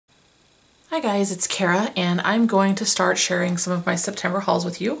Hi guys, it's Kara and I'm going to start sharing some of my September hauls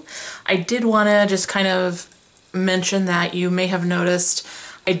with you. I did want to just kind of mention that you may have noticed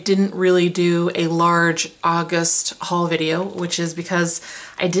I didn't really do a large August haul video, which is because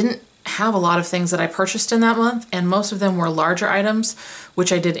I didn't have a lot of things that I purchased in that month, and most of them were larger items,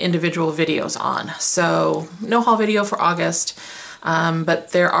 which I did individual videos on. So no haul video for August.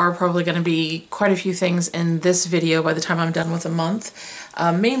 But there are probably going to be quite a few things in this video by the time I'm done with the month,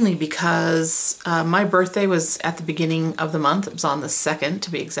 mainly because my birthday was at the beginning of the month. It was on the 2nd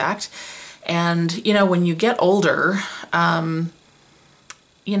to be exact. And, you know, when you get older,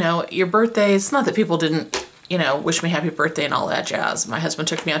 you know, your birthday, it's not that people didn't, you know, wish me happy birthday and all that jazz. My husband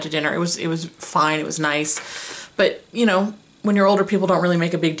took me out to dinner. It was fine. It was nice. But, you know, when you're older, people don't really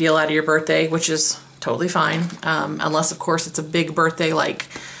make a big deal out of your birthday, which is totally fine, unless of course it's a big birthday like,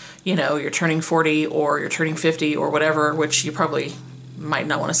 you know, you're turning 40 or you're turning 50 or whatever, which you probably might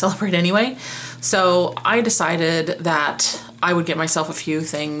not want to celebrate anyway. So I decided that I would get myself a few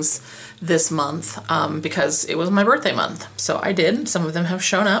things this month because it was my birthday month. So I did. Some of them have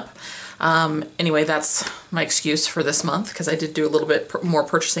shown up. Anyway, that's my excuse for this month because I did do a little bit more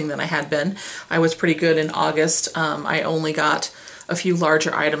purchasing than I had been. I was pretty good in August. I only got a few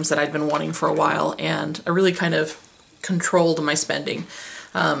larger items that I'd been wanting for a while, and I really kind of controlled my spending.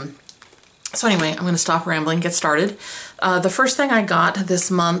 So anyway, I'm going to stop rambling, get started. The first thing I got this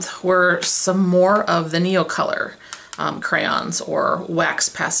month were some more of the Neocolor crayons or wax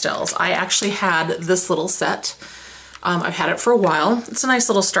pastels. I actually had this little set. I've had it for a while. It's a nice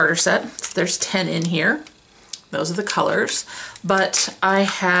little starter set. There's 10 in here. Those are the colors. But I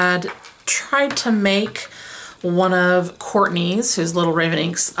had tried to make one of Courtney's, who's Little Raven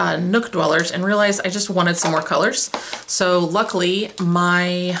Ink's, Nook Dwellers, and realized I just wanted some more colors. So luckily,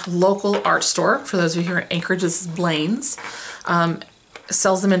 my local art store, for those of you here in Anchorage, this is Blaine's,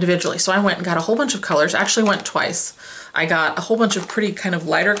 sells them individually. So I went and got a whole bunch of colors. I actually went twice. I got a whole bunch of pretty kind of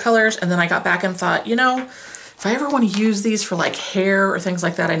lighter colors, and then I got back and thought, you know, if I ever want to use these for like hair or things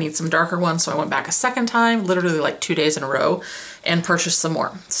like that, I need some darker ones. So I went back a second time, literally like 2 days in a row, and purchased some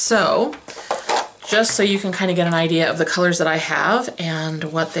more. So just so you can kind of get an idea of the colors that I have and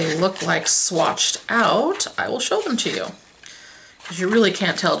what they look like swatched out, I will show them to you, because you really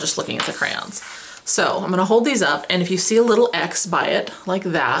can't tell just looking at the crayons. So I'm going to hold these up, and if you see a little X by it like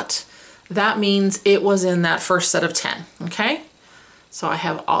that, that means it was in that first set of 10, okay? So I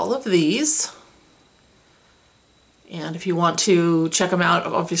have all of these, and if you want to check them out,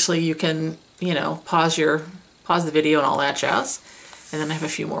 obviously you can, you know, pause the video and all that jazz. And then I have a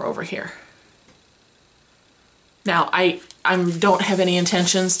few more over here. Now, I don't have any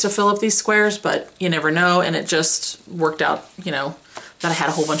intentions to fill up these squares, but you never know, and it just worked out, you know, that I had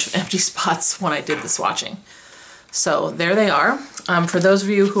a whole bunch of empty spots when I did the swatching. So there they are. For those of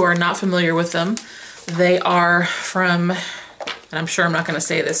you who are not familiar with them, they are from, and I'm sure I'm not going to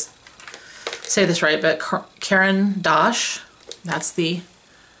say this right, but Caran d'Ache, that's the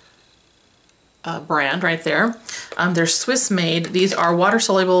brand right there. They're Swiss made. These are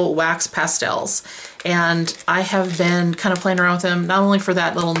water-soluble wax pastels, and I have been kind of playing around with them, not only for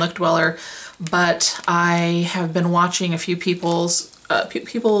that little Nook Dweller, but I have been watching a few people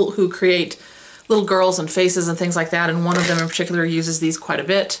who create little girls and faces and things like that, and one of them in particular uses these quite a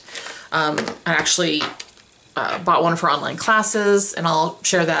bit. I actually bought one for online classes, and I'll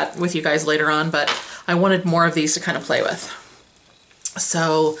share that with you guys later on, but I wanted more of these to kind of play with.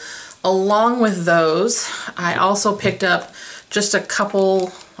 So along with those, I also picked up just a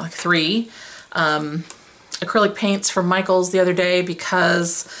couple, like 3, acrylic paints from Michaels the other day,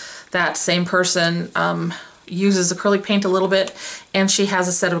 because that same person uses acrylic paint a little bit, and she has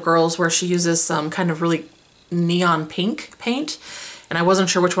a set of girls where she uses some kind of really neon pink paint, and I wasn't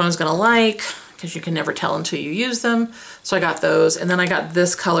sure which one I was gonna like, because you can never tell until you use them. So I got those, and then I got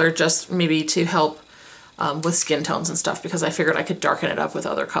this color just maybe to help with skin tones and stuff, because I figured I could darken it up with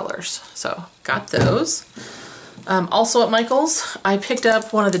other colors. So got those. Also at Michael's, I picked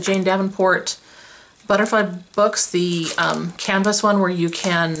up one of the Jane Davenport Butterfly books, the canvas one where you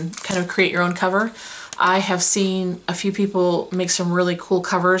can kind of create your own cover. I have seen a few people make some really cool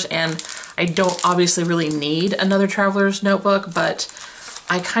covers, and I don't obviously really need another traveler's notebook, but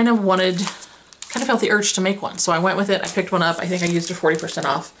I kind of felt the urge to make one. So I went with it, I picked one up. I think I used a 40%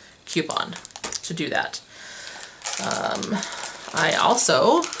 off coupon to do that. I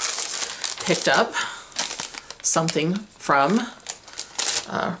also picked up something from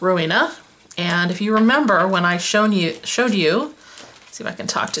Rowena, and if you remember when I showed you, see if I can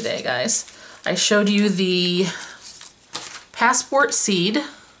talk today, guys. I showed you the Passport Seed,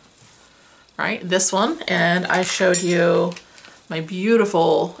 right? This one, and I showed you my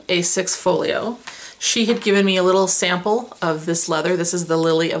beautiful A6 folio. She had given me a little sample of this leather. This is the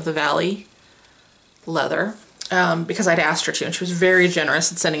Lily of the Valley leather. Because I'd asked her to, and she was very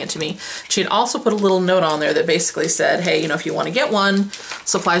generous in sending it to me. She had also put a little note on there that basically said, hey, you know, if you want to get one,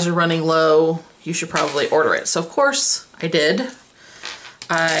 supplies are running low, you should probably order it. So of course I did.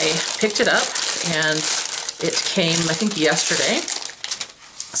 I picked it up and it came, I think, yesterday.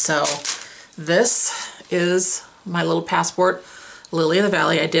 So this is my little passport, Lily of the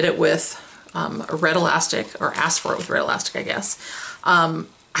Valley. I did it with a red elastic, or asked for it with red elastic, I guess.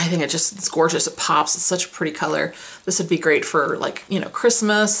 I think it's gorgeous. It pops. It's such a pretty color. This would be great for, like, you know,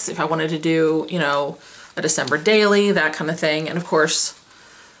 Christmas, if I wanted to do, you know, a December daily, that kind of thing. And of course,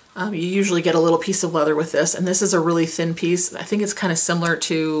 you usually get a little piece of leather with this, and this is a really thin piece. I think it's kind of similar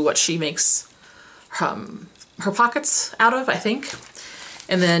to what she makes her pockets out of, I think.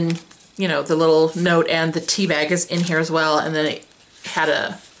 And then, you know, the little note and the tea bag is in here as well. And then it had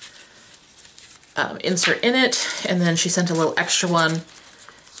a insert in it, and then she sent a little extra one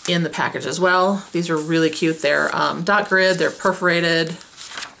in the package as well. These are really cute. They're dot grid, they're perforated,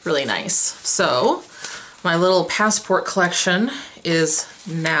 really nice. So my little passport collection is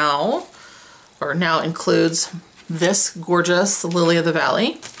now includes this gorgeous Lily of the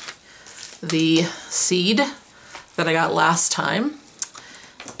Valley, the seed that I got last time,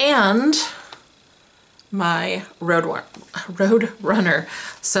 and my Road Runner.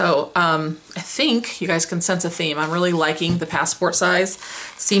 So I think you guys can sense a theme. I'm really liking the passport size.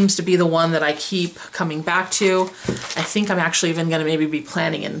 Seems to be the one that I keep coming back to. I think I'm actually even gonna maybe be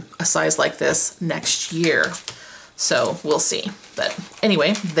planning in a size like this next year. So we'll see. But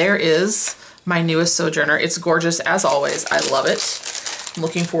anyway, there is my newest Sojourner. It's gorgeous as always. I love it. I'm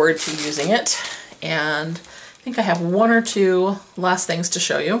looking forward to using it. And I think I have one or two last things to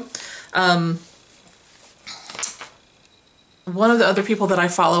show you. One of the other people that I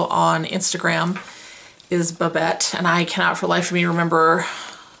follow on Instagram is Babette, and I cannot for the life of me remember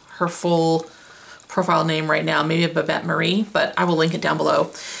her full profile name right now. Maybe Babette Marie, but I will link it down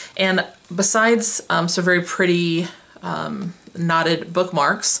below. And besides some very pretty knotted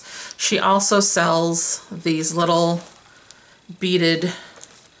bookmarks, she also sells these little beaded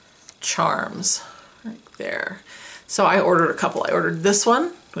charms right there. So I ordered a couple. I ordered this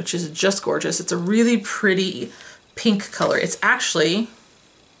one, which is just gorgeous. It's a really pretty pink color. It's actually,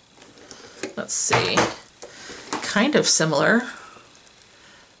 let's see, kind of similar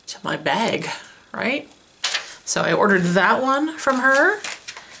to my bag, right? So I ordered that one from her,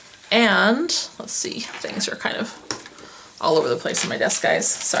 and let's see, things are kind of all over the place on my desk, guys,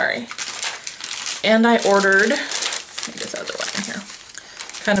 sorry. And I ordered, let me get the other one in here,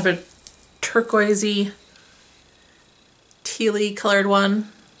 kind of a turquoisey, tealy colored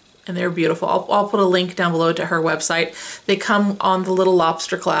one. And they're beautiful. I'll put a link down below to her website. They come on the little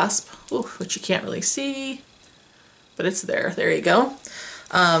lobster clasp, which you can't really see, but it's there. There you go.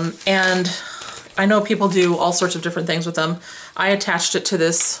 And I know people do all sorts of different things with them. I attached it to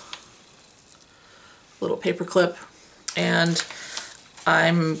this little paper clip, and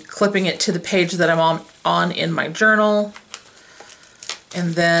I'm clipping it to the page that I'm on in my journal,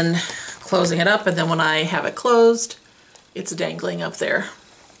 and then closing it up, and then when I have it closed, it's dangling up there.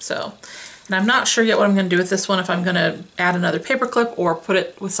 So, and I'm not sure yet what I'm going to do with this one, if I'm going to add another paper clip or put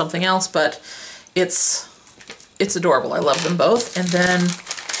it with something else, but it's adorable. I love them both. And then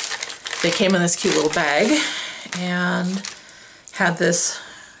they came in this cute little bag and had this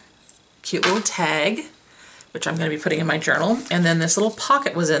cute little tag, which I'm going to be putting in my journal. And then this little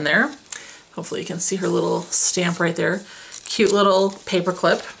pocket was in there. Hopefully you can see her little stamp right there. Cute little paper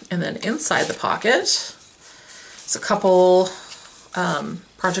clip. And then inside the pocket is a couple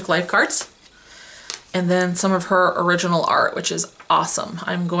Project Life cards, and then some of her original art, which is awesome.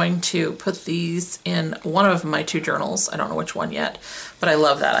 I'm going to put these in one of my two journals. I don't know which one yet, but I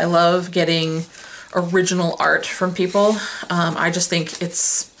love that. I love getting original art from people. I just think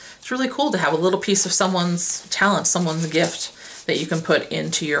it's really cool to have a little piece of someone's talent, someone's gift that you can put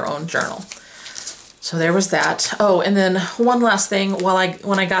into your own journal. So there was that. Oh, and then one last thing.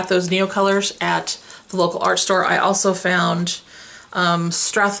 When I got those Neocolors at the local art store, I also found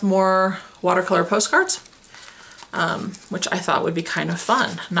Strathmore watercolor postcards, which I thought would be kind of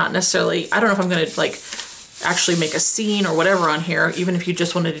fun. Not necessarily, I don't know if I'm going to like actually make a scene or whatever on here, even if you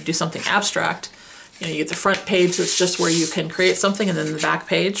just wanted to do something abstract. You know, you get the front page, so it's just where you can create something, and then the back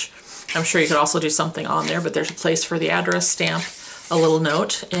page. I'm sure you could also do something on there, but there's a place for the address, stamp, a little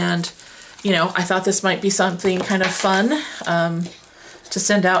note, and you know, I thought this might be something kind of fun to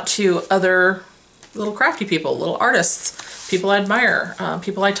send out to other little crafty people, little artists, people I admire,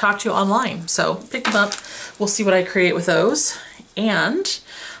 people I talk to online. So pick them up. We'll see what I create with those. And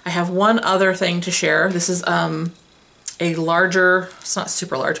I have one other thing to share. This is a larger, it's not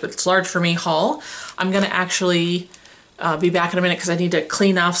super large, but it's large for me haul. I'm gonna actually be back in a minute because I need to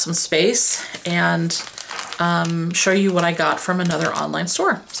clean off some space and show you what I got from another online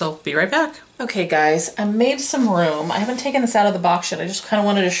store. So be right back. Okay guys, I made some room. I haven't taken this out of the box yet. I just kind of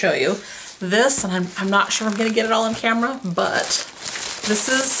wanted to show you this, and I'm not sure I'm gonna get it all on camera, but this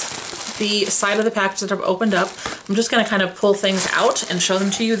is the side of the package that I've opened up. I'm just gonna kind of pull things out and show them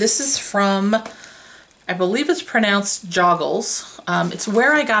to you. This is from, I believe it's pronounced Joggles. It's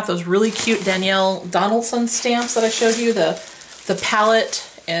where I got those really cute Danielle Donaldson stamps that I showed you, the palette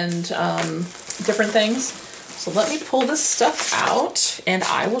and different things. So let me pull this stuff out and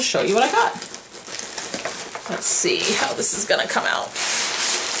I will show you what I got. Let's see how this is gonna come out.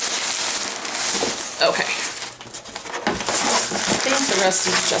 Okay. I think the rest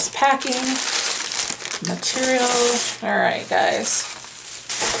is just packing material. All right, guys.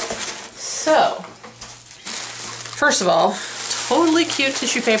 So, first of all, totally cute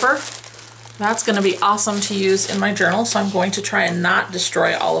tissue paper. That's gonna be awesome to use in my journal, so I'm going to try and not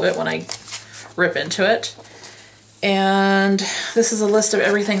destroy all of it when I rip into it. And this is a list of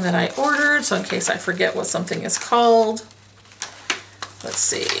everything that I ordered, so in case I forget what something is called. Let's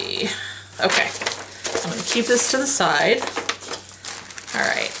see. Okay, I'm gonna keep this to the side. All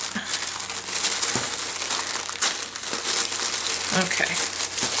right. Okay.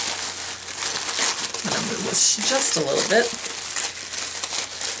 I'm gonna move this just a little bit.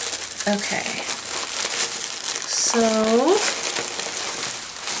 Okay. So,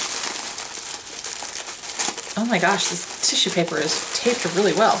 oh my gosh, this tissue paper is taped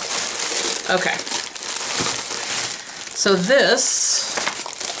really well. Okay. So this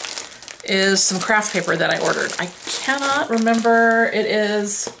is some craft paper that I ordered. I cannot remember, it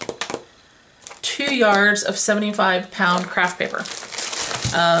is 2 yards of 75-pound craft paper.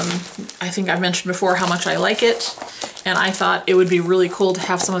 I think I've mentioned before how much I like it, and I thought it would be really cool to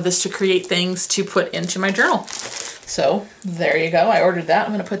have some of this to create things to put into my journal. So there you go, I ordered that.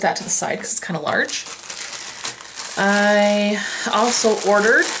 I'm gonna put that to the side because it's kind of large. I also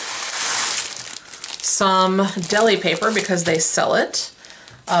ordered some deli paper because they sell it.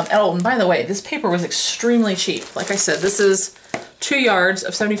 Oh, and by the way, this paper was extremely cheap. Like I said, this is 2 yards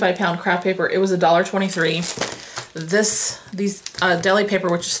of 75-pound craft paper. It was $1.23. These deli paper,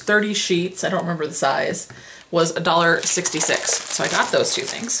 which is 30 sheets, I don't remember the size, was $1.66. So I got those two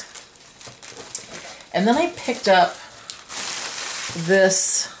things. And then I picked up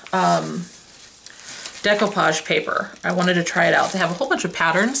this decoupage paper. I wanted to try it out. They have a whole bunch of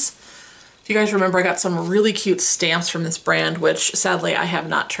patterns. If you guys remember, I got some really cute stamps from this brand, which sadly I have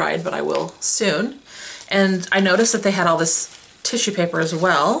not tried, but I will soon. And I noticed that they had all this tissue paper as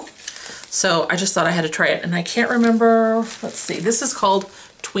well. So I just thought I had to try it. And I can't remember, let's see, this is called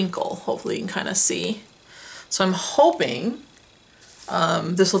Twinkle. Hopefully you can kind of see. So I'm hoping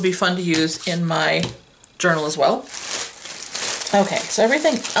this will be fun to use in my journal as well. Okay, so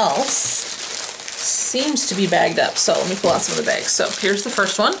everything else seems to be bagged up. So let me pull out some of the bags. So here's the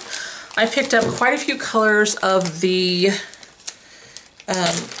first one. I picked up quite a few colors of the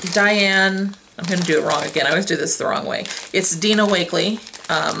Diane, I'm gonna do it wrong again. I always do this the wrong way. It's Dina Wakley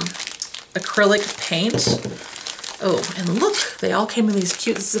acrylic paint. Oh, and look, they all came in these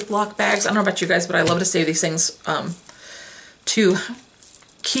cute Ziploc bags. I don't know about you guys, but I love to save these things to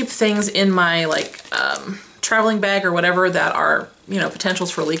keep things in my like traveling bag or whatever that are, you know, potentials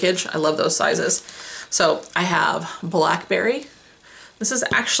for leakage. I love those sizes. So I have Blackberry. This is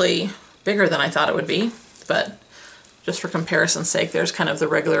actually bigger than I thought it would be, but just for comparison's sake, there's kind of the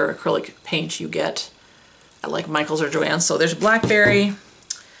regular acrylic paint you get at like Michael's or Joann's. So there's Blackberry,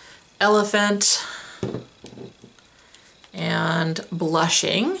 Elephant, and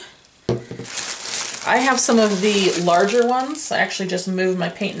Blushing. I have some of the larger ones. I actually just moved my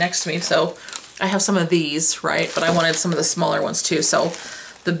paint next to me, so I have some of these, right? But I wanted some of the smaller ones too. So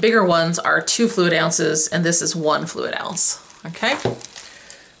the bigger ones are 2 fluid ounces, and this is 1 fluid ounce, okay?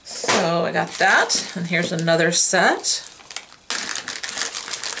 So I got that, and here's another set.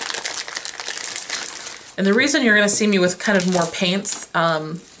 And the reason you're gonna see me with kind of more paints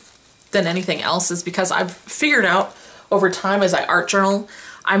than anything else is because I've figured out over time as I art journal,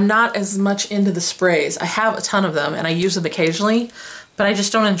 I'm not as much into the sprays. I have a ton of them and I use them occasionally, but I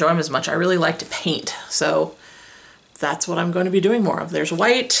just don't enjoy them as much. I really like to paint. So that's what I'm going to be doing more of. There's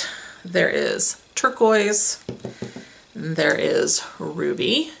white, there is turquoise, and there is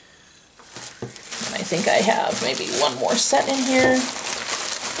ruby. And I think I have maybe one more set in here.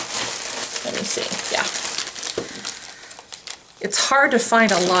 Let me see, yeah. It's hard to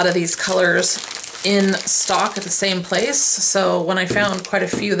find a lot of these colors in stock at the same place. So when I found quite a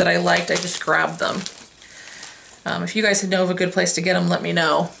few that I liked, I just grabbed them. If you guys know of a good place to get them, let me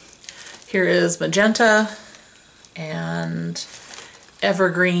know. Here is magenta and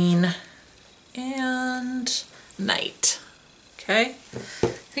evergreen and night. Okay,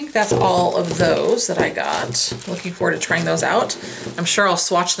 I think that's all of those that I got. Looking forward to trying those out. I'm sure I'll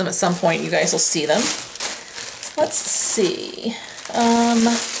swatch them at some point. You guys will see them. Let's see.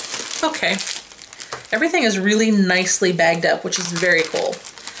 Okay. Everything is really nicely bagged up, which is very cool.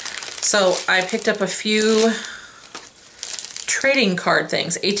 So I picked up a few trading card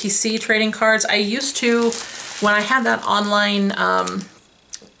things, ATC trading cards. I used to, when I had that online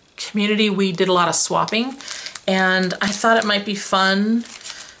community, we did a lot of swapping, and I thought it might be fun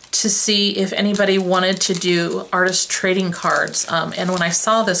to see if anybody wanted to do artist trading cards. And when I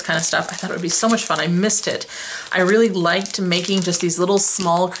saw this kind of stuff, I thought it would be so much fun. I missed it. I really liked making just these little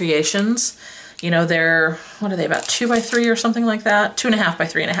small creations. You know, they're, what are they, about 2 by 3 or something like that? 2.5 by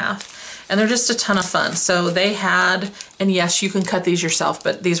 3.5. And they're just a ton of fun. So they had, and yes, you can cut these yourself,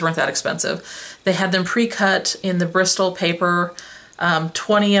 but these weren't that expensive. They had them pre-cut in the Bristol paper,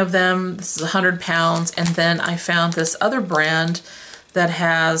 20 of them. This is 100 pounds. And then I found this other brand that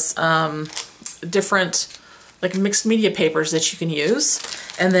has different like mixed media papers that you can use.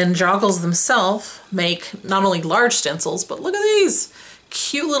 And then Joggles themselves make not only large stencils, but look at these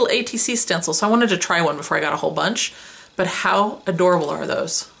cute little ATC stencils. So I wanted to try one before I got a whole bunch, but how adorable are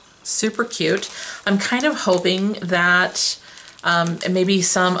those? Super cute. I'm kind of hoping that maybe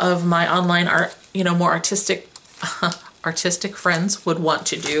some of my online art, you know, more artistic friends would want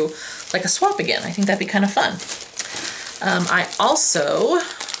to do like a swap again. I think that'd be kind of fun. I also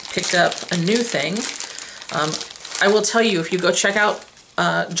picked up a new thing. I will tell you, if you go check out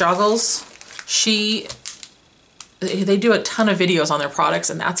Joggles, they do a ton of videos on their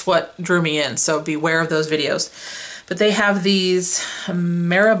products, and that's what drew me in, so beware of those videos. But they have these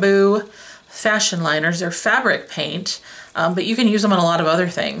Marabou fashion liners. They're fabric paint, but you can use them on a lot of other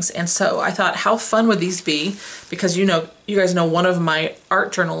things. And so I thought, how fun would these be? Because you guys know one of my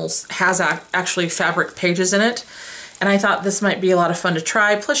art journals has actually fabric pages in it. And I thought this might be a lot of fun to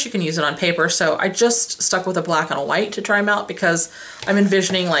try, plus you can use it on paper. So I just stuck with a black and a white to try them out, because I'm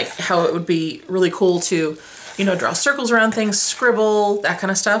envisioning like how it would be really cool to, you know, draw circles around things, scribble, that kind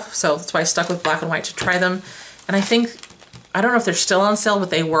of stuff. So that's why I stuck with black and white to try them. And I think, I don't know if they're still on sale,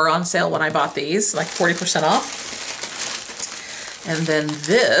 but they were on sale when I bought these, like 40% off. And then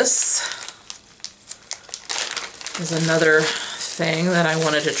this is another thing that I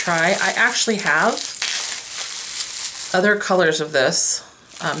wanted to try. I actually have other colors of this,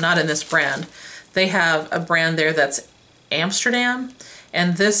 not in this brand. They have a brand there that's Amsterdam,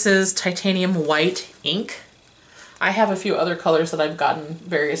 and this is titanium white ink. I have a few other colors that I've gotten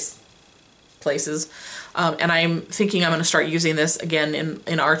various places, and I'm thinking I'm going to start using this again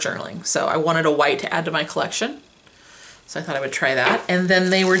in art journaling. So I wanted a white to add to my collection, so I thought I would try that. And then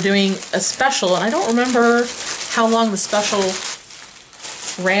they were doing a special, and I don't remember how long the special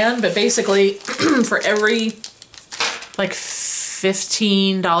ran, but basically for every like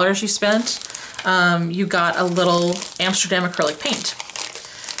 $15 you spent, you got a little Amsterdam acrylic paint.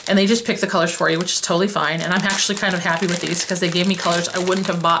 And they just pick the colors for you, which is totally fine. And I'm actually kind of happy with these because they gave me colors I wouldn't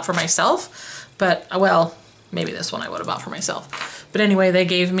have bought for myself. But, well, maybe this one I would have bought for myself. But anyway, they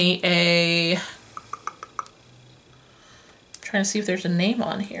gave me a... I'm trying to see if there's a name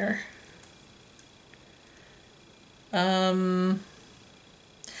on here.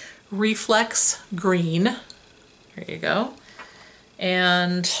 Reflex Green. There you go.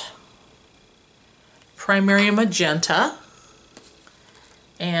 And Primary Magenta.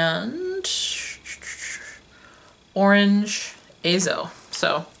 And Orange Azo.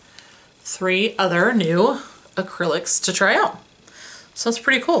 So 3 other new acrylics to try out. So it's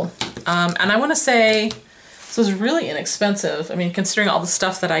pretty cool. And I want to say this was really inexpensive. I mean, considering all the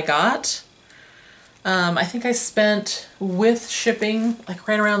stuff that I got, I think I spent with shipping like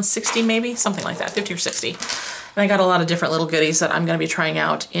right around 60 maybe, something like that, 50 or 60. And I got a lot of different little goodies that I'm going to be trying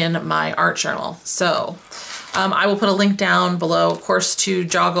out in my art journal. So I will put a link down below, of course, to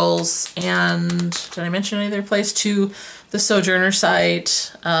Joggles, and did I mention any other place? To the Sojourner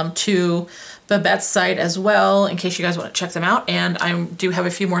site, to Babette's site as well, in case you guys want to check them out. And I do have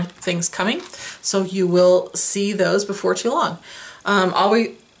a few more things coming, so you will see those before too long.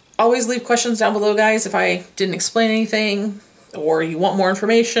 Always leave questions down below, guys, if I didn't explain anything, or you want more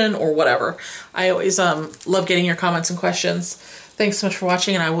information, or whatever. I always love getting your comments and questions. Thanks so much for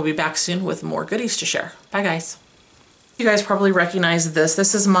watching, and I will be back soon with more goodies to share. Bye, guys. You guys probably recognize this.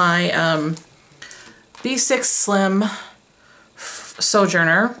 This is my B6 Slim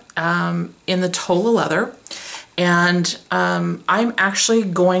Sojourner in the Tola leather, and I'm actually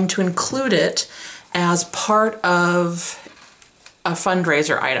going to include it as part of a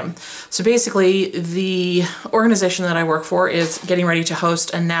fundraiser item. So basically, the organization that I work for is getting ready to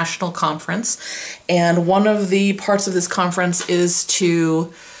host a national conference, and one of the parts of this conference is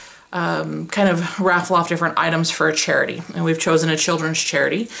to kind of raffle off different items for a charity. And we've chosen a children's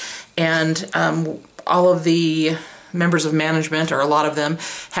charity, and all of the members of management, or a lot of them,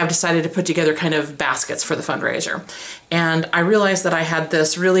 have decided to put together kind of baskets for the fundraiser. And I realized that I had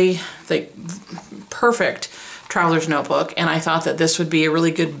this really perfect traveler's notebook, and I thought that this would be a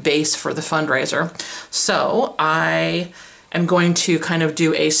really good base for the fundraiser. So I am going to kind of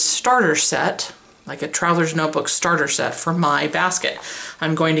do a starter set, like a traveler's notebook starter set for my basket.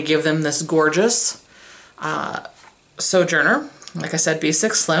 I'm going to give them this gorgeous Sojourner, like I said,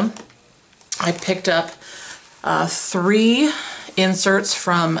 B6 Slim. I picked up 3 inserts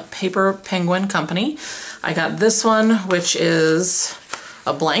from Paper Penguin Company. I got this one, which is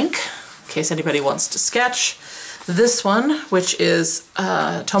a blank, in case anybody wants to sketch. This one, which is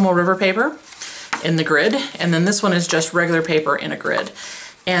Tomoe River paper in the grid, and then this one is just regular paper in a grid.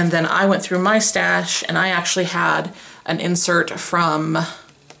 And then I went through my stash, and I actually had an insert from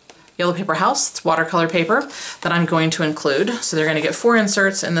Yellow Paper House. It's watercolor paper that I'm going to include. So they're going to get 4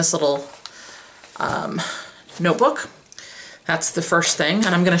 inserts in this little notebook. That's the first thing,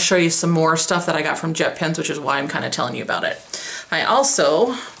 and I'm going to show you some more stuff that I got from JetPens, which is why I'm kind of telling you about it. I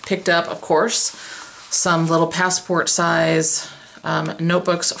also picked up, of course, some little passport size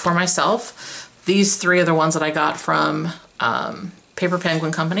notebooks for myself. These 3 are the ones that I got from Paper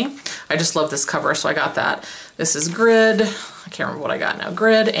Penguin Company. I just love this cover, so I got that. This is grid. I can't remember what I got now.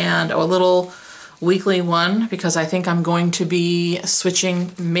 Grid, and a little weekly one, because I think I'm going to be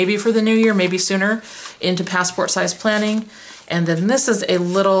switching, maybe for the new year, maybe sooner, into passport size planning. And then this is a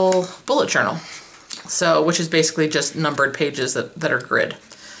little bullet journal, so which is basically just numbered pages that are grid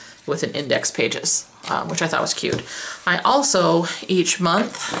with an index pages, which I thought was cute. I also, each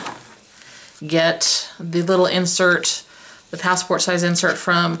month, get the little insert, the passport size insert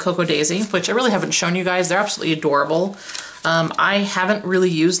from Cocoa Daisy, which I really haven't shown you guys. They're absolutely adorable. I haven't really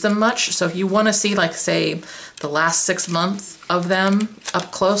used them much, so if you want to see, like, say, the last 6 months of them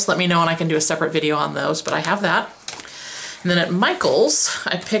up close, let me know and I can do a separate video on those, but I have that. And then at Michael's,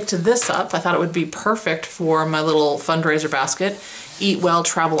 I picked this up. I thought it would be perfect for my little fundraiser basket. Eat well,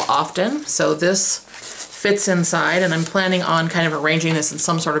 travel often. So this fits inside, and I'm planning on kind of arranging this in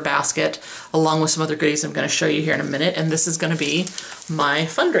some sort of basket along with some other goodies I'm going to show you here in a minute. And this is going to be my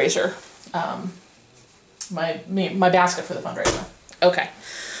fundraiser, my basket for the fundraiser. Okay,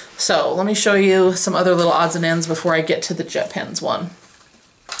 so let me show you some other little odds and ends before I get to the JetPens one.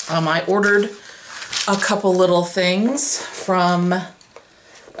 I ordered a couple little things from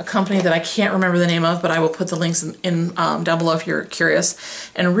a company that I can't remember the name of, but I will put the links in down below if you're curious.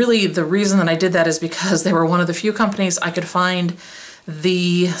 And really the reason that I did that is because they were one of the few companies I could find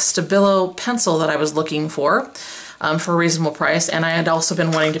the Stabilo pencil that I was looking for a reasonable price. And I had also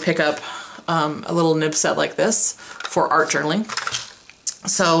been wanting to pick up a little nib set like this for art journaling.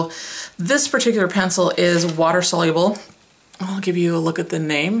 So this particular pencil is water soluble. I'll give you a look at the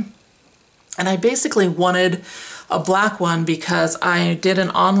name. And I basically wanted a black one because I did an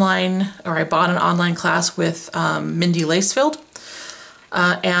online, or I bought an online class with Mindy Lacefield,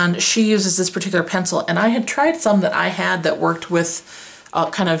 and she uses this particular pencil. And I had tried some that I had that worked with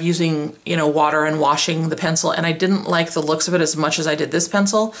kind of using, you know, water and washing the pencil, and I didn't like the looks of it as much as I did this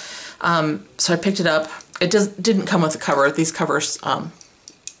pencil. So I picked it up. It didn't come with a cover. These covers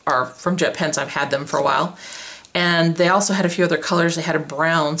are from JetPens. I've had them for a while. And they also had a few other colors. They had a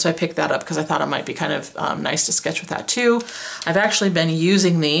brown, so I picked that up because I thought it might be kind of nice to sketch with that too. I've actually been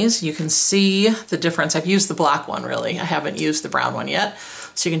using these. You can see the difference. I've used the black one, really. I haven't used the brown one yet.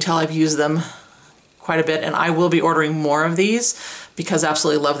 So you can tell I've used them quite a bit, and I will be ordering more of these because I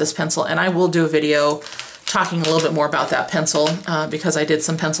absolutely love this pencil. And I will do a video talking a little bit more about that pencil because I did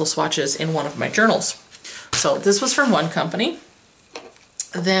some pencil swatches in one of my journals. So this was from one company.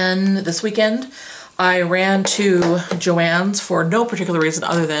 Then this weekend, I ran to Joann's for no particular reason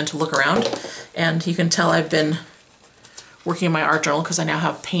other than to look around, and you can tell I've been working in my art journal because I now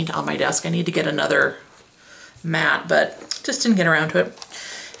have paint on my desk. I need to get another mat, but just didn't get around to it.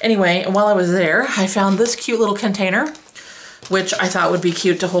 Anyway, while I was there, I found this cute little container, which I thought would be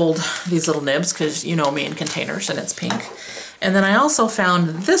cute to hold these little nibs because you know me in containers, and it's pink. And then I also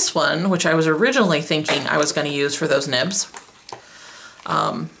found this one, which I was originally thinking I was going to use for those nibs.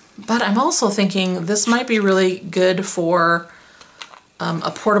 But I'm also thinking this might be really good for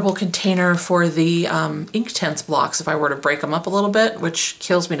a portable container for the Inktense blocks if I were to break them up a little bit, which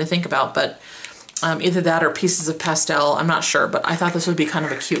kills me to think about, but either that or pieces of pastel, I'm not sure, but I thought this would be kind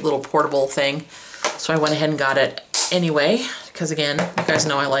of a cute little portable thing. So I went ahead and got it anyway, because again, you guys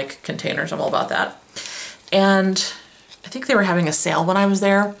know I like containers, I'm all about that. And I think they were having a sale when I was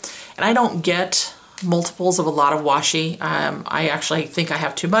there, and I don't get multiples of a lot of washi. I actually think I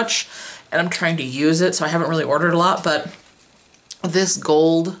have too much, and I'm trying to use it, so I haven't really ordered a lot, but this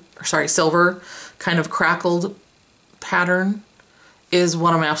silver kind of crackled pattern is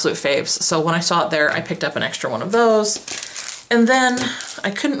one of my absolute faves. So when I saw it there, I picked up an extra one of those. And then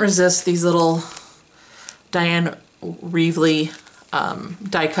I couldn't resist these little Diane Reevely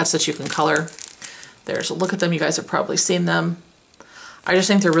die cuts that you can color. There's a look at them, you guys have probably seen them. I just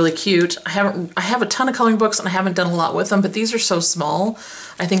think they're really cute. I have a ton of coloring books and I haven't done a lot with them, but these are so small.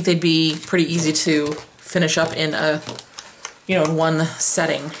 I think they'd be pretty easy to finish up in in one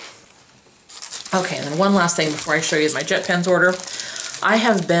setting. Okay, and then one last thing before I show you my jet pens order. I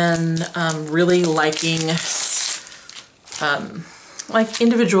have been really liking like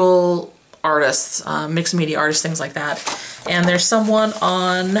individual artists, mixed media artists, things like that. And there's someone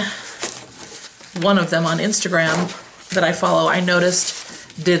on one of them on Instagram that I follow, I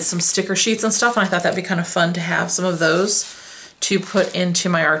noticed did some sticker sheets and stuff, and I thought that'd be kind of fun to have some of those to put into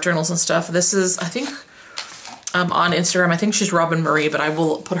my art journals and stuff. This is, I think, on Instagram, I think she's Robin Marie, but I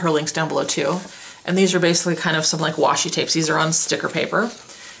will put her links down below too. And these are basically kind of some like washi tapes. These are on sticker paper.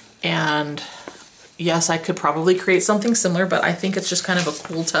 And yes, I could probably create something similar, but I think it's just kind of a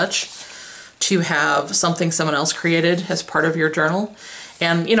cool touch to have something someone else created as part of your journal.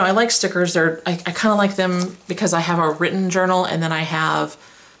 And I like stickers. I kind of like them because I have a written journal and then I have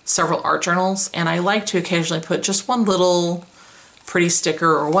several art journals, and I like to occasionally put just one little pretty sticker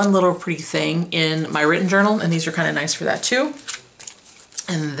or one little pretty thing in my written journal, and these are kind of nice for that too.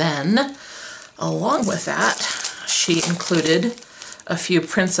 And then along with that, she included a few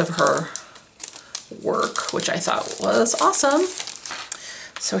prints of her work, which I thought was awesome.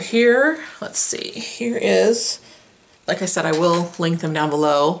 So here, let's see, here is, like I said, I will link them down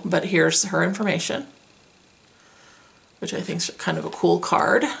below, but here's her information, which I think is kind of a cool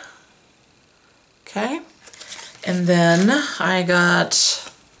card. Okay, and then I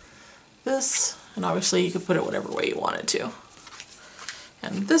got this, and obviously you could put it whatever way you wanted to.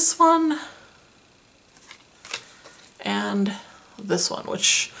 And this one, and this one,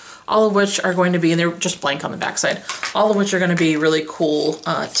 all of which are going to be, and they're just blank on the backside, all of which are going to be really cool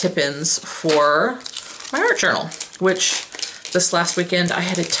tip-ins for my art journal, which this last weekend I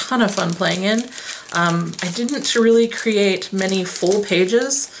had a ton of fun playing in. I didn't really create many full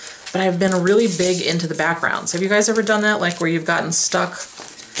pages, but I've been really big into the backgrounds. Have you guys ever done that? Like where you've gotten stuck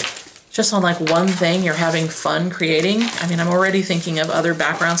just on like one thing you're having fun creating? I mean, I'm already thinking of other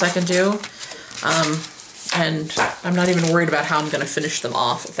backgrounds I can do. And I'm not even worried about how I'm going to finish them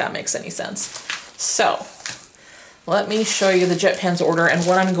off, if that makes any sense. So let me show you the jet pens order and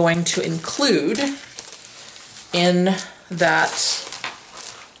what I'm going to include in that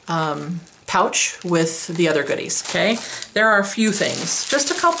pouch with the other goodies, okay? There are a few things,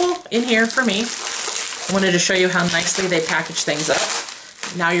 just a couple in here for me. I wanted to show you how nicely they package things up.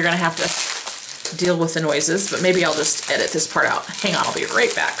 Now you're gonna have to deal with the noises, but maybe I'll just edit this part out. Hang on, I'll be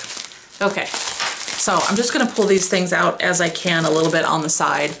right back. Okay, so I'm just gonna pull these things out as I can a little bit on the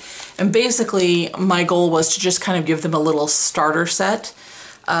side. And basically my goal was to just kind of give them a little starter set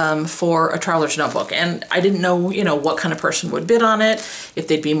for a traveler's notebook. And I didn't know, what kind of person would bid on it, if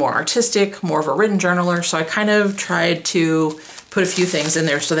they'd be more artistic, more of a written journaler. So I kind of tried to put a few things in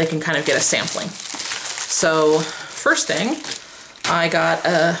there so they can kind of get a sampling. So first thing, I got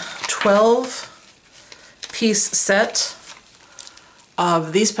a 12-piece set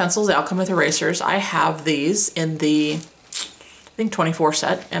of these pencils. They all come with erasers. I have these in the, I think 24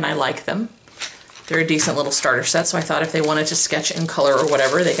 set, and I like them. They're a decent little starter set, so I thought if they wanted to sketch in color or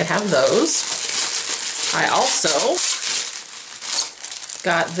whatever, they could have those. I also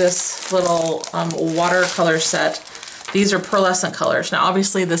got this little watercolor set. These are pearlescent colors. Now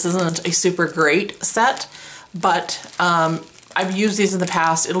obviously this isn't a super great set, but I've used these in the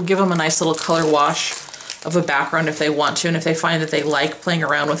past. It'll give them a nice little color wash of a background if they want to, and if they find that they like playing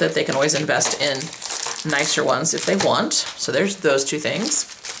around with it, they can always invest in nicer ones if they want. So there's those two things.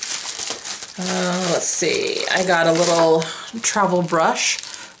 Let's see, I got a little travel brush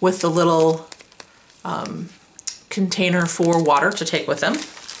with the little container for water to take with them.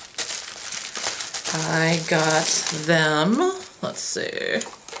 I got them, let's see,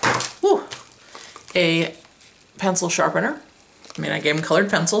 a pencil sharpener. I mean, I gave them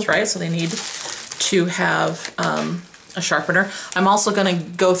colored pencils, right? So they need to have a sharpener. I'm also going to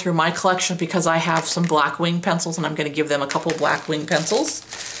go through my collection because I have some black wing pencils and I'm going to give them a couple black wing pencils.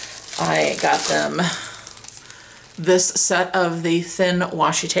 I got them this set of the thin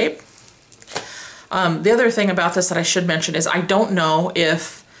washi tape. The other thing about this that I should mention is I don't know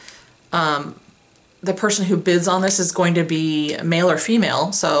if the person who bids on this is going to be male or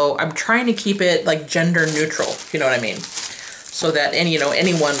female, so I'm trying to keep it like gender neutral, if you know what I mean, so that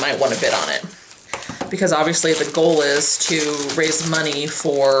anyone might want to bid on it, because obviously the goal is to raise money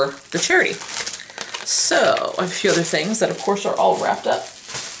for the charity. So I have a few other things that of course are all wrapped up.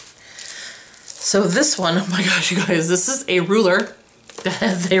 So this one, oh my gosh, you guys, this is a ruler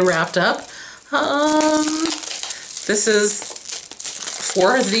that they wrapped up. This is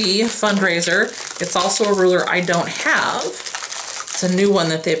for the fundraiser. It's also a ruler I don't have. It's a new one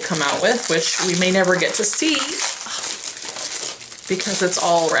that they've come out with, which we may never get to see because it's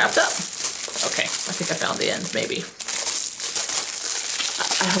all wrapped up. Okay, I think I found the end, maybe.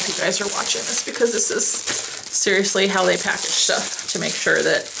 I hope you guys are watching this because this is seriously how they package stuff to make sure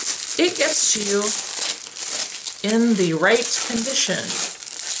that it gets to you in the right condition.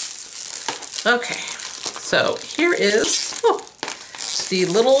 Okay, so here is the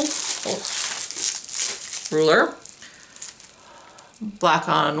little ruler. Black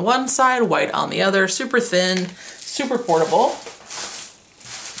on one side, white on the other, super thin, super portable.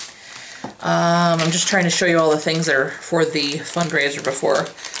 I'm just trying to show you all the things that are for the fundraiser before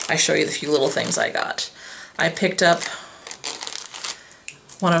I show you the few little things I got. I picked up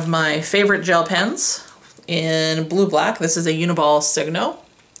one of my favorite gel pens in blue black. This is a Uniball Signo.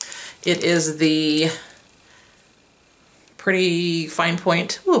 It is the pretty fine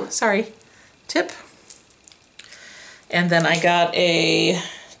point, tip. And then I got a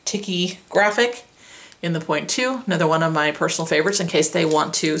Tiki Graphic in the 0.2, another one of my personal favorites in case they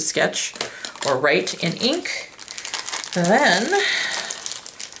want to sketch or write in ink. And then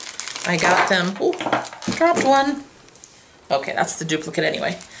I got them, dropped one. Okay, that's the duplicate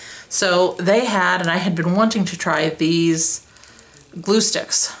anyway. So they had, and I had been wanting to try these glue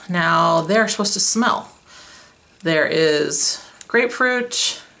sticks. Now they're supposed to smell. There is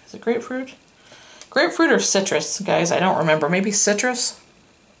grapefruit, is it grapefruit? Grapefruit or citrus, guys, I don't remember, maybe citrus.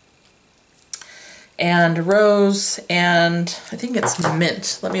 And rose, and I think it's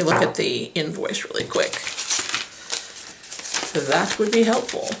mint. Let me look at the invoice really quick. That would be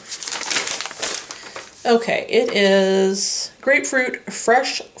helpful. Okay, it is grapefruit,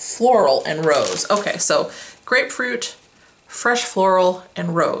 fresh floral, and rose. Okay, so grapefruit, fresh floral,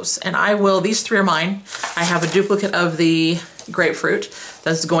 and rose. And I will, these three are mine. I have a duplicate of the grapefruit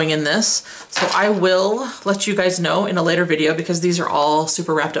that's going in this. So I will let you guys know in a later video, because these are all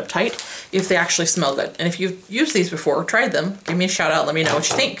super wrapped up tight, if they actually smell good. And if you've used these before, tried them, give me a shout out, let me know what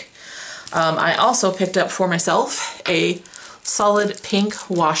you think. I also picked up for myself a solid pink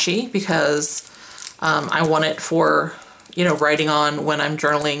washi because I want it for, writing on when I'm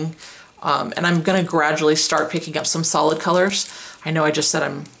journaling. And I'm gonna gradually start picking up some solid colors. I know I just said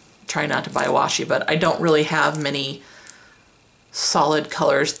I'm trying not to buy washi, but I don't really have many solid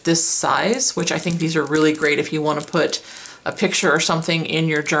colors this size, which I think these are really great if you want to put a picture or something in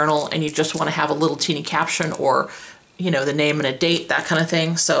your journal and you just want to have a little teeny caption or, the name and a date, that kind of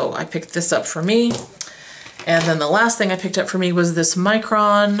thing. So I picked this up for me. And then the last thing I picked up for me was this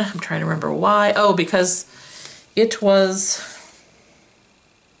Micron. I'm trying to remember why. Oh, because it was,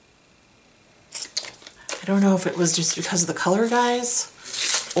 I don't know if it was just because of the color, guys,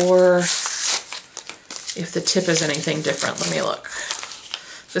 or if the tip is anything different. Let me look.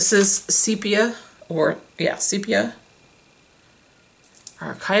 This is sepia, sepia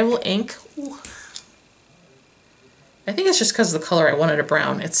archival ink. Ooh. I think it's just because of the color I wanted a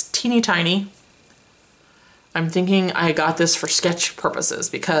brown. It's teeny tiny. I'm thinking I got this for sketch purposes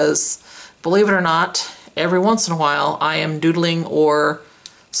because, believe it or not, every once in a while I am doodling or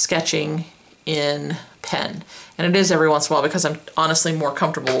sketching in pen. And it is every once in a while because I'm honestly more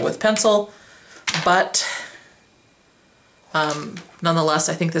comfortable with pencil. But nonetheless,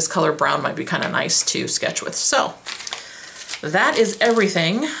 I think this color brown might be kind of nice to sketch with. So that is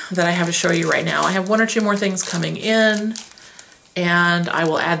everything that I have to show you right now. I have one or two more things coming in, and I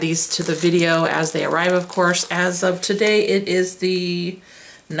will add these to the video as they arrive, of course. As of today, it is the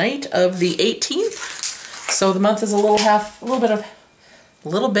night of the 18th. So the month is oh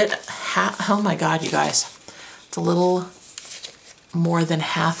my God, you guys. It's a little more than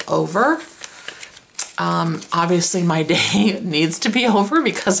half over. Obviously my day needs to be over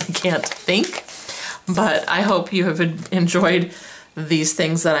because I can't think, but I hope you have enjoyed these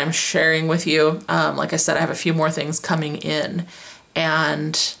things that I'm sharing with you. Like I said, I have a few more things coming in,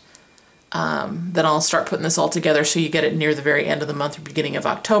 and Then I'll start putting this all together so you get it near the very end of the month or beginning of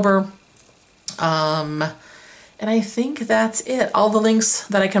October. And I think that's it. All the links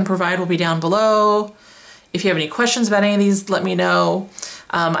that I can provide will be down below. If you have any questions about any of these, let me know.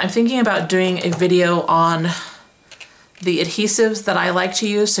 I'm thinking about doing a video on the adhesives that I like to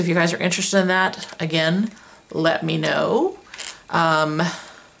use. So if you guys are interested in that, again, let me know. And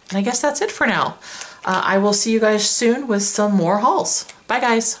I guess that's it for now. I will see you guys soon with some more hauls. Bye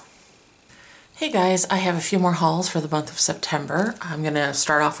guys. Hey guys, I have a few more hauls for the month of September. I'm gonna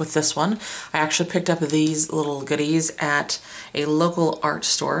start off with this one. I actually picked up these little goodies at a local art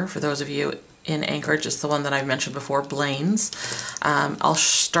store. For those of you in Anchorage, it's the one that I mentioned before, Blaine's. I'll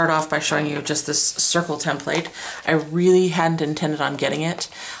start off by showing you just this circle template. I really hadn't intended on getting it,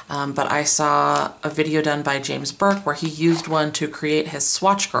 but I saw a video done by James Burke where he used one to create his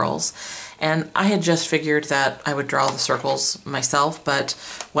swatch girls. And I had just figured that I would draw the circles myself, but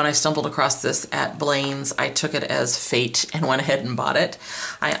when I stumbled across this at Blaine's, I took it as fate and went ahead and bought it.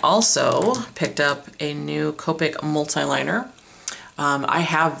 I also picked up a new Copic multi-liner. I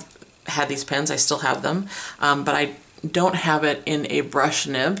have had these pens, I still have them, but I don't have it in a brush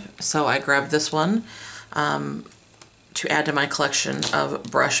nib, so I grabbed this one to add to my collection of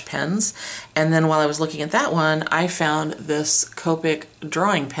brush pens. And then while I was looking at that one, I found this Copic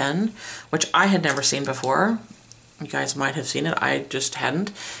drawing pen, which I had never seen before. You guys might have seen it, I just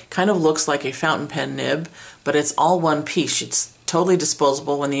hadn't. Kind of looks like a fountain pen nib, but it's all one piece. It's totally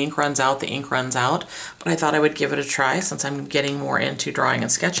disposable. When the ink runs out, the ink runs out. But I thought I would give it a try since I'm getting more into drawing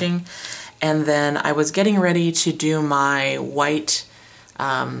and sketching. And then I was getting ready to do my white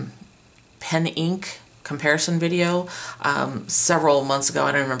pen ink comparison video several months ago.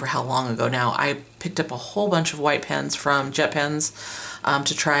 I don't remember how long ago now. I picked up a whole bunch of white pens from JetPens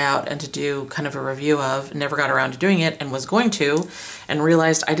to try out and to do kind of a review of. Never got around to doing it and was going to, and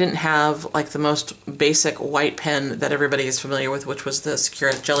realized I didn't have like the most basic white pen that everybody is familiar with, which was the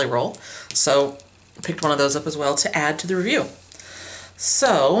Secura Jelly Roll. So picked one of those up as well to add to the review.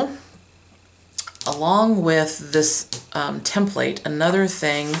 So along with this template, another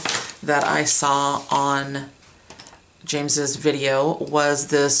thing that I saw on James's video was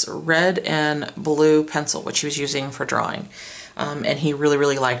this red and blue pencil, which he was using for drawing. And he really,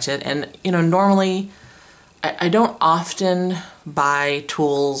 really liked it. And, you know, normally I don't often buy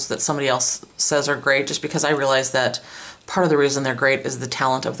tools that somebody else says are great, just because I realize that part of the reason they're great is the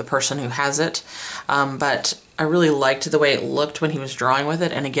talent of the person who has it. But I really liked the way it looked when he was drawing with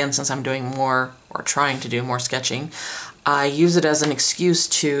it. And again, since I'm doing more, or trying to do more sketching, I use it as an excuse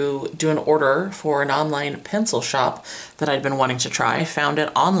to do an order for an online pencil shop that I'd been wanting to try. I found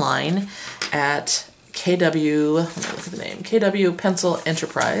it online at KW, let me look at the name, KW Pencil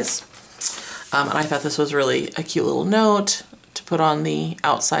Enterprise. And I thought this was really a cute little note to put on the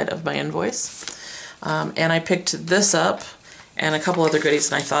outside of my invoice. And I picked this up and a couple other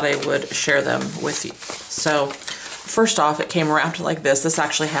goodies, and I thought I would share them with you. So first off, it came wrapped like this. This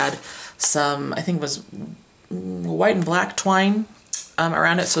actually had some, I think it was white and black twine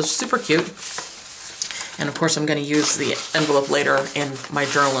around it, so it's super cute. And of course I'm going to use the envelope later in my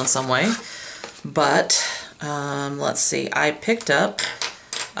journal in some way. But let's see, I picked up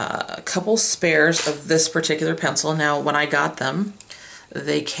a couple spares of this particular pencil. Now when I got them,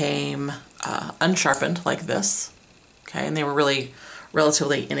 they came unsharpened like this, okay, and they were really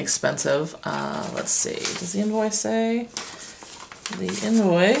relatively inexpensive. Let's see, does the invoice say? The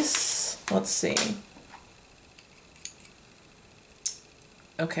invoice, let's see.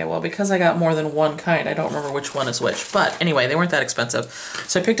 Okay, well, because I got more than one kind, I don't remember which one is which. But anyway, they weren't that expensive.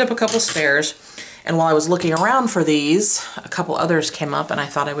 So I picked up a couple spares, and while I was looking around for these, a couple others came up, and I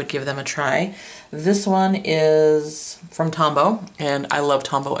thought I would give them a try. This one is from Tombow, and I love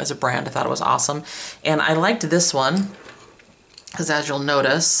Tombow as a brand. I thought it was awesome. And I liked this one, because as you'll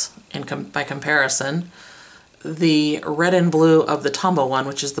notice, by comparison, the red and blue of the Tombow one,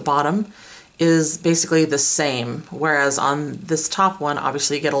 which is the bottom, is basically the same, whereas on this top one,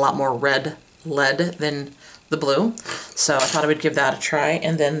 obviously you get a lot more red lead than the blue. So I thought I would give that a try.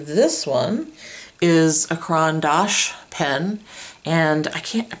 And then this one is a Caran d'Ache pen, and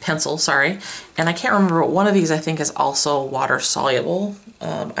pencil, sorry. And I can't remember, one of these I think is also water soluble.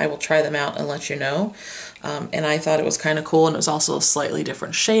 I will try them out and let you know. And I thought it was kind of cool, and it was also a slightly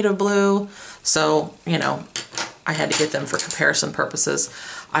different shade of blue. So, you know, I had to get them for comparison purposes.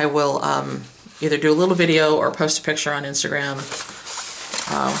 I will either do a little video or post a picture on Instagram,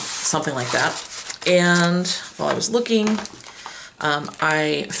 something like that. And while I was looking,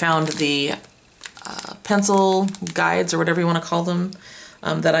 I found the pencil guides, or whatever you want to call them,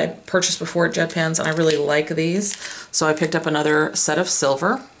 that I purchased before at JetPens, and I really like these. So I picked up another set of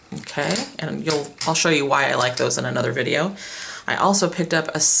silver. Okay, and I'll show you why I like those in another video. I also picked up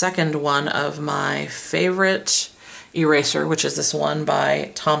a second one of my favorite eraser, which is this one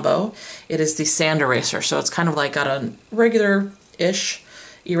by Tombow. It is the sand eraser, so it's kind of like got a regular-ish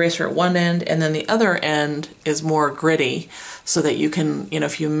eraser at one end, and then the other end is more gritty, so that you can, you know,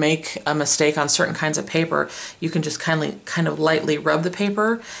 if you make a mistake on certain kinds of paper, you can just kind of lightly rub the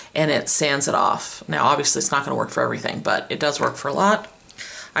paper and it sands it off. Now obviously it's not going to work for everything, but it does work for a lot.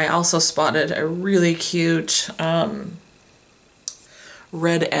 I also spotted a really cute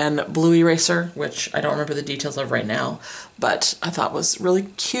red and blue eraser, which I don't remember the details of right now, but I thought was really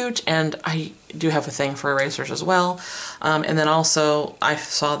cute, and I do have a thing for erasers as well. And then also I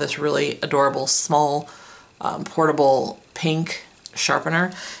saw this really adorable small portable pink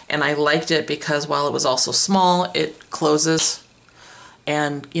sharpener, and I liked it because while it was also small, it closes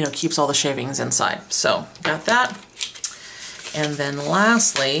and, you know, keeps all the shavings inside. So got that. And then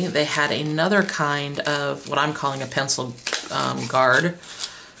lastly, they had another kind of what I'm calling a pencil guard,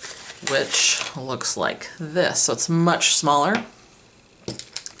 which looks like this. So it's much smaller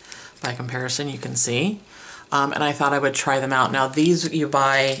by comparison, you can see. And I thought I would try them out. Now these you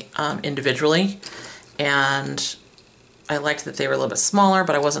buy individually, and I liked that they were a little bit smaller,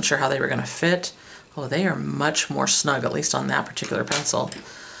 but I wasn't sure how they were going to fit. Oh, they are much more snug, at least on that particular pencil.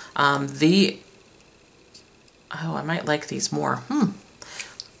 Oh, I might like these more.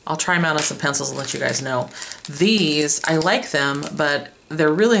 I'll try them out on some pencils and let you guys know. These, I like them, but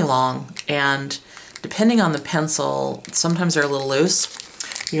they're really long, and depending on the pencil, sometimes they're a little loose.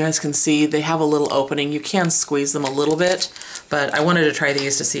 You guys can see they have a little opening. You can squeeze them a little bit, but I wanted to try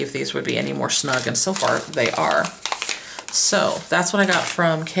these to see if these would be any more snug, and so far they are. So that's what I got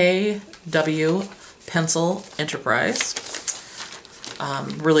from KW Pencil Enterprise.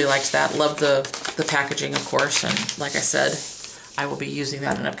 Really liked that. Loved the packaging, of course, and like I said, I will be using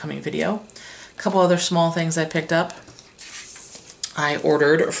that in an upcoming video. A couple other small things I picked up. I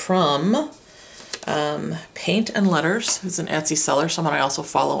ordered from Paint and Letters, who's an Etsy seller, someone I also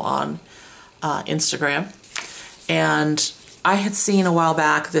follow on Instagram. And I had seen a while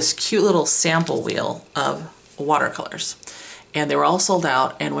back this cute little sample wheel of watercolors, and they were all sold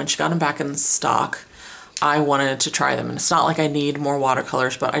out, and when she got them back in stock, I wanted to try them. And it's not like I need more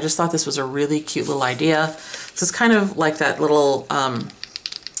watercolors, but I just thought this was a really cute little idea. So it's kind of like that little, I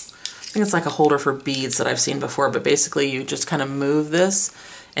think it's like a holder for beads that I've seen before, but basically you just kind of move this,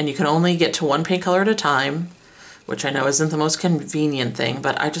 and you can only get to one paint color at a time, which I know isn't the most convenient thing,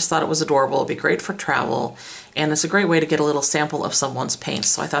 but I just thought it was adorable. It'd be great for travel, and it's a great way to get a little sample of someone's paints,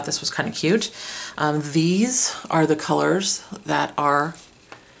 so I thought this was kind of cute. These are the colors that are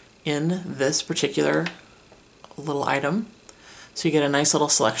in this particular little item, so you get a nice little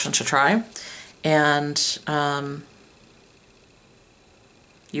selection to try. And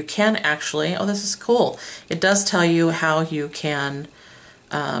you can actually, oh, this is cool, it does tell you how you can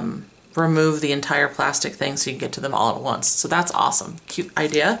remove the entire plastic thing so you can get to them all at once. So that's awesome. Cute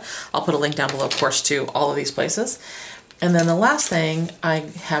idea. I'll put a link down below, of course, to all of these places. And then the last thing I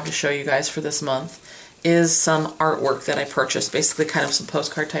have to show you guys for this month is some artwork that I purchased, basically kind of some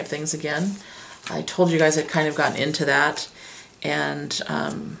postcard type things again. I told you guys I'd kind of gotten into that, and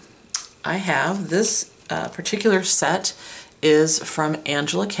I have this particular set is from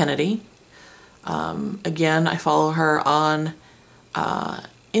Angela Kennedy. Again, I follow her on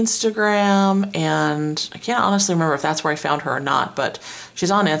Instagram, and I can't honestly remember if that's where I found her or not, but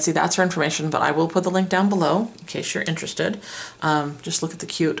she's on Etsy. That's her information, but I will put the link down below in case you're interested. Just look at the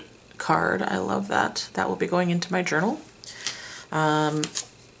cute card. I love that. That will be going into my journal.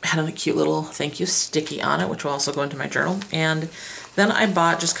 Had a cute little thank you sticky on it, which will also go into my journal. And then I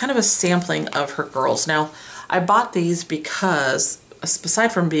bought just kind of a sampling of her girls. Now, I bought these because,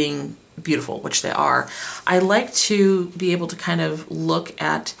 aside from being beautiful, which they are, I like to be able to kind of look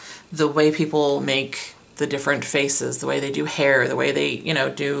at the way people make the different faces, the way they do hair, the way they, you know,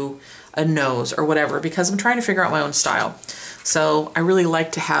 do a nose or whatever, because I'm trying to figure out my own style. So I really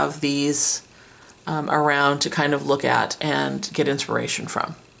like to have these around to kind of look at and get inspiration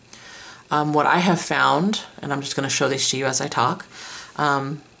from. What I have found, and I'm just going to show these to you as I talk,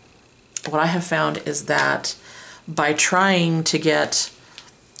 what I have found is that by trying to get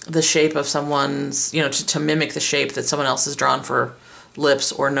the shape of someone's, you know, to mimic the shape that someone else has drawn for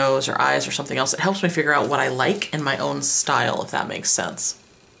lips or nose or eyes or something else, it helps me figure out what I like in my own style, if that makes sense.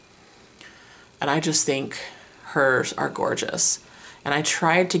 And I just think hers are gorgeous. And I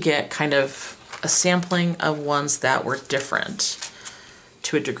tried to get kind of a sampling of ones that were different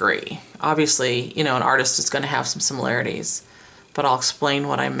to a degree. Obviously, you know, an artist is going to have some similarities, but I'll explain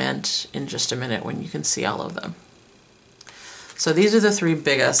what I meant in just a minute when you can see all of them. So these are the three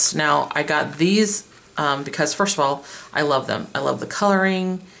biggest. Now I got these because first of all, I love them. I love the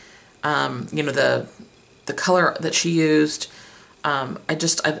coloring, you know, the color that she used. And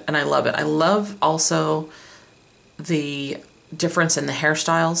I love it. I love also the difference in the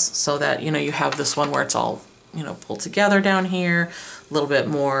hairstyles, so that, you know, you have this one where it's all, you know, pulled together down here, a little bit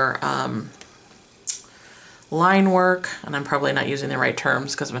more line work, and I'm probably not using the right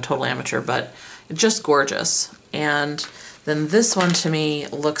terms because I'm a total amateur, but it's just gorgeous. And then this one to me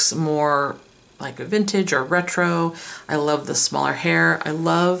looks more like a vintage or retro. I love the smaller hair. or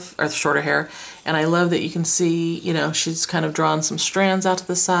the shorter hair. And I love that you can see, you know, she's kind of drawn some strands out to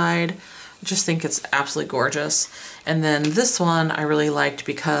the side. I just think it's absolutely gorgeous. And then this one I really liked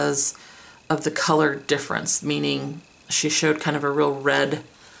because of the color difference, meaning she showed kind of a real red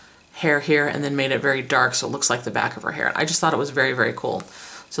hair here and then made it very dark so it looks like the back of her hair. I just thought it was very, very cool.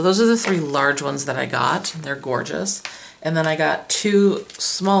 So those are the three large ones that I got. They're gorgeous. And then I got two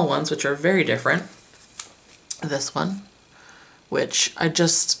small ones, which are very different. This one, which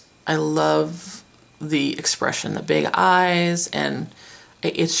I love the expression, the big eyes, and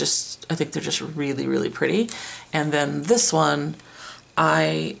it's just, I think they're just really, really pretty. And then this one,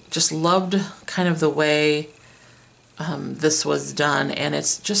 I just loved kind of the way this was done, and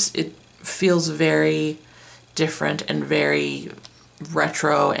it's just, it feels very different and very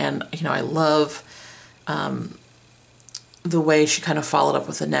retro, and, you know, I love the way she kind of followed up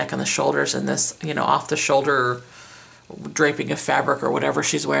with the neck and the shoulders and this, you know, off the shoulder draping of fabric or whatever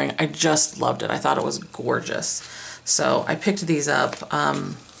she's wearing. I just loved it. I thought it was gorgeous. So I picked these up.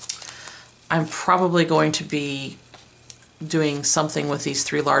 I'm probably going to be doing something with these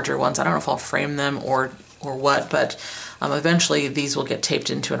three larger ones. I don't know if I'll frame them or what, but eventually these will get taped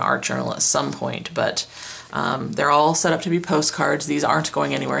into an art journal at some point. But they're all set up to be postcards. These aren't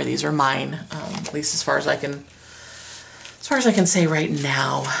going anywhere. These are mine, at least as far as I can say right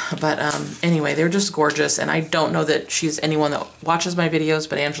now. But anyway, they're just gorgeous, and I don't know that she's anyone that watches my videos,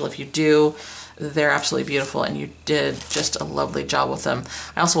 but Angela, if you do, they're absolutely beautiful, and you did just a lovely job with them.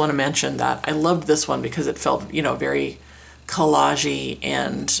 I also want to mention that I loved this one because it felt, you know, very collage-y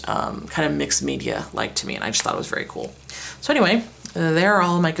and kind of mixed media-like to me, and I just thought it was very cool. So anyway, there are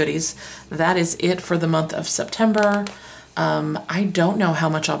all of my goodies. That is it for the month of September. I don't know how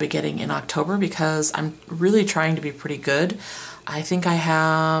much I'll be getting in October because I'm really trying to be pretty good. I think I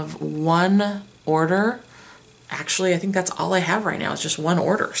have one order. Actually, I think that's all I have right now is just one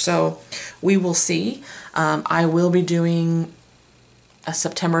order. So we will see. I will be doing a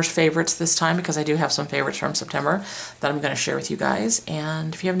September's favorites this time because I do have some favorites from September that I'm going to share with you guys.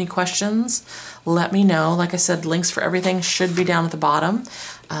 And if you have any questions, let me know. Like I said, links for everything should be down at the bottom.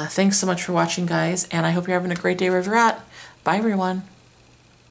 Thanks so much for watching, guys, and I hope you're having a great day wherever you're at. Bye, everyone.